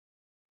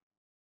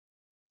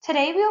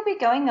Today we will be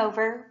going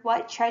over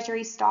what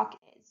Treasury stock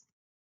is.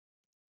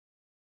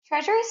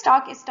 Treasury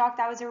stock is stock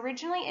that was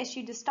originally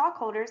issued to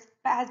stockholders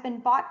but has been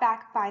bought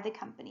back by the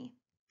company.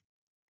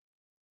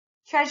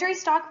 Treasury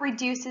stock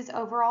reduces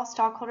overall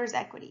stockholders'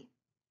 equity.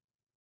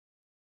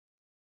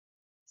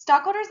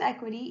 Stockholders'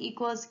 equity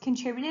equals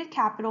contributed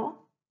capital,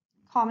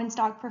 common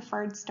stock,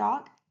 preferred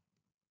stock,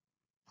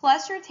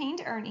 plus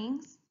retained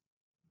earnings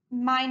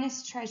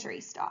minus treasury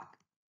stock.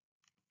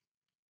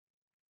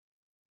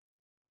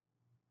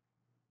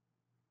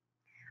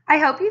 I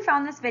hope you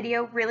found this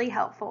video really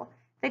helpful.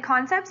 The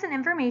concepts and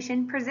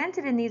information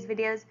presented in these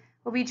videos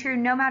will be true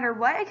no matter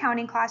what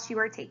accounting class you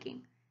are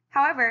taking.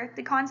 However,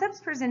 the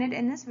concepts presented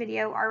in this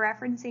video are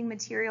referencing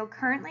material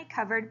currently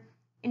covered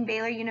in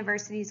Baylor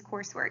University's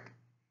coursework.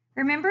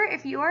 Remember,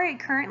 if you are a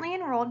currently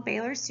enrolled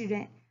Baylor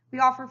student, we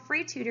offer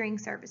free tutoring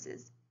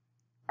services.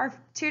 Our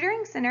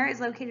tutoring center is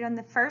located on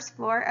the first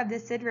floor of the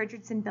Sid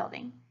Richardson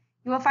building.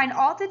 You will find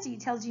all the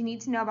details you need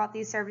to know about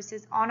these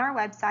services on our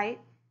website,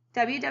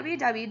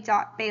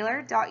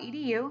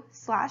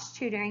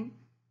 www.baylor.edu/tutoring.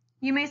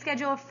 You may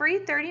schedule a free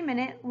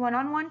 30-minute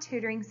one-on-one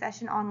tutoring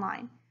session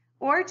online,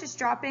 or just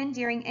drop in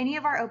during any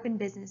of our open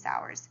business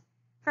hours.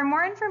 For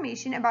more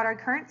information about our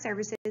current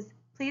services,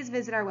 please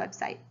visit our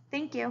website.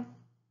 Thank you.